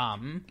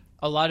 And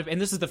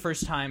this is the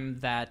first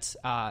time that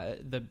a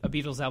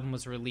Beatles album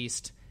was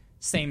released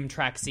same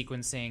track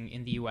sequencing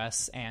in the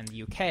US and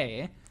the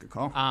UK. Good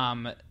call.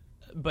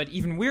 But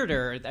even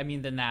weirder, I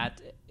mean, than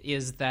that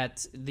is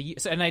that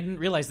and I didn't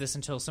realize this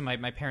until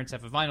my parents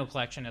have a vinyl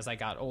collection. As I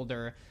got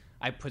older,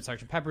 I put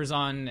Sgt. Pepper's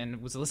on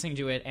and was listening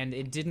to it, and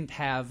it didn't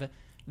have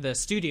the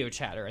studio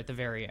chatter at the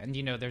very end.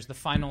 There's the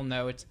final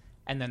note,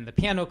 and then the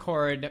piano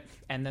chord,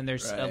 and then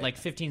there's like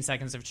 15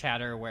 seconds of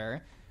chatter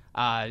where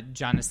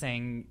John is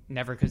saying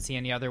never could see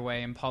any other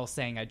way, and Paul's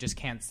saying I just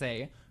can't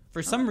say.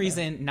 For some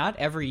reason, not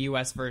every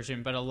U.S.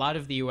 version, but a lot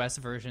of the U.S.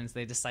 versions,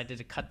 they decided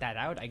to cut that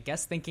out, I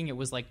guess thinking it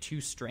was like too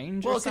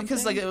strange or something.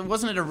 Because like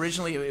wasn't it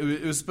originally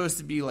it was supposed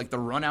to be like the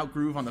run out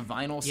groove on the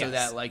vinyl, so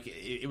that like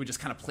it would just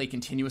kind of play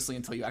continuously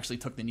until you actually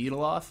took the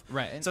needle off.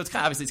 Right. So it's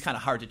kind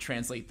of hard to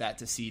translate that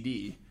to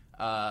CD.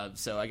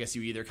 So I guess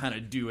you either kind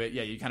of do it,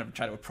 you kind of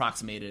try to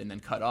approximate it and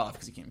then cut off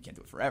because you can't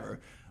do it forever.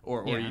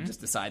 Or you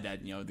just decide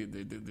that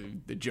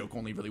the joke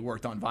only really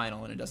worked on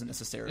vinyl and it doesn't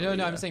necessarily.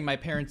 No, I'm saying my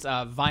parents'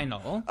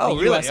 vinyl, the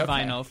really? U.S. Okay.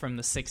 Vinyl from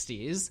the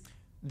 '60s.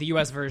 The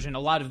U.S. version, a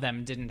lot of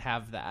them didn't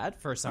have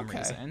that for some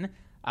reason,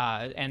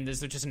 and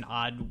this was just an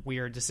odd,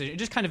 weird decision. It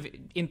just kind of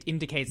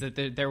indicates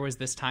that there was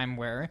this time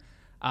where,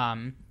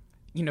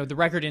 the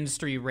record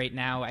industry right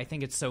now, I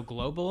think it's so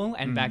global,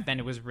 and back then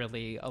it was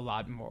really a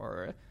lot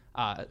more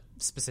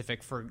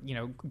specific for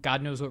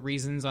God knows what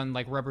reasons. On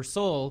like Rubber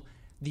Soul,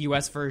 the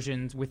U.S.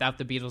 versions, without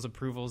the Beatles'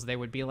 approvals, they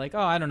would be like,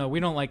 I don't know, we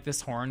don't like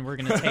this horn, we're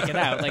going to take it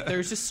out. Like,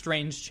 there's just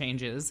strange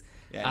changes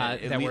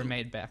that were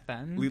made back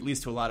then. It leads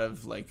to a lot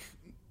of, like,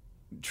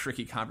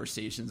 tricky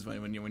conversations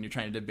when you're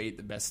trying to debate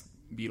the best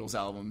Beatles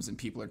albums and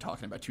people are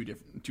talking about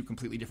two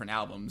completely different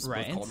albums,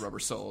 both called Rubber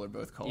Soul or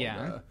both called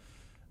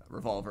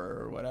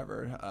Revolver or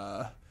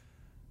whatever.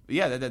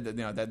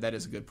 That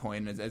is a good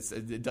point.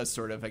 It does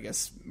sort of, I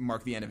guess,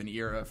 mark the end of an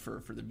era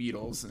for the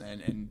Beatles,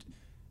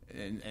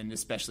 and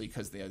especially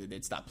because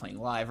they'd stopped playing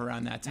live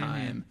around that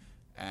time,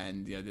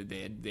 and they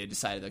had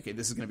decided, okay,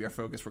 this is going to be our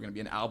focus. We're going to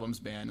be an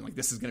albums band, and like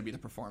this is going to be the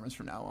performance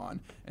from now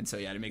on. And so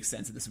it makes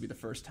sense that this would be the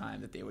first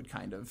time that they would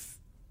kind of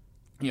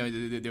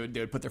they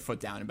would put their foot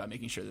down about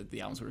making sure that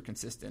the albums were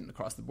consistent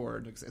across the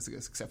board,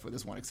 except for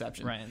this one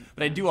exception. Right.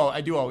 But I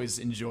do always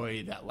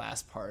enjoy that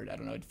last part. I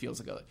don't know. It feels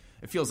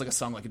like a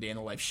song like A Day in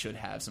the Life should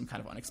have some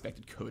kind of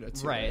unexpected coda to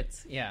it.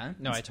 Right. Yeah.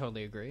 No, I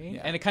totally agree.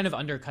 Yeah. And it kind of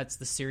undercuts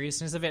the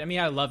seriousness of it. I mean,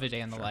 I love A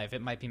Day in the Life.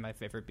 It might be my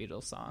favorite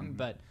Beatles song,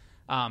 but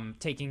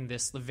taking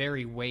this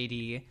very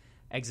weighty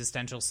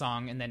existential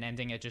song and then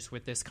ending it just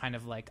with this kind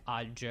of like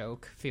odd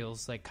joke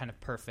feels like kind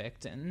of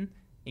perfect and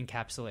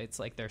encapsulates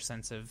like their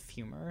sense of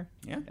humor.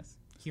 Yeah. Yes.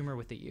 Humor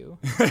with the U.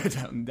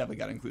 Definitely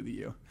got to include the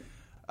U.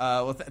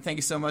 Well, thank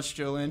you so much,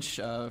 Joe Lynch.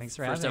 Thanks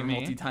for first having me.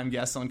 Multi-time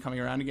guest on coming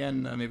around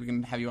again. Maybe we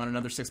can have you on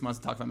another 6 months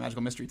to talk about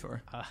Magical Mystery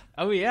Tour.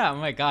 Oh yeah. Oh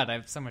my God. I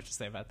have so much to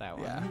say about that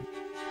one.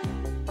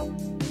 Yeah.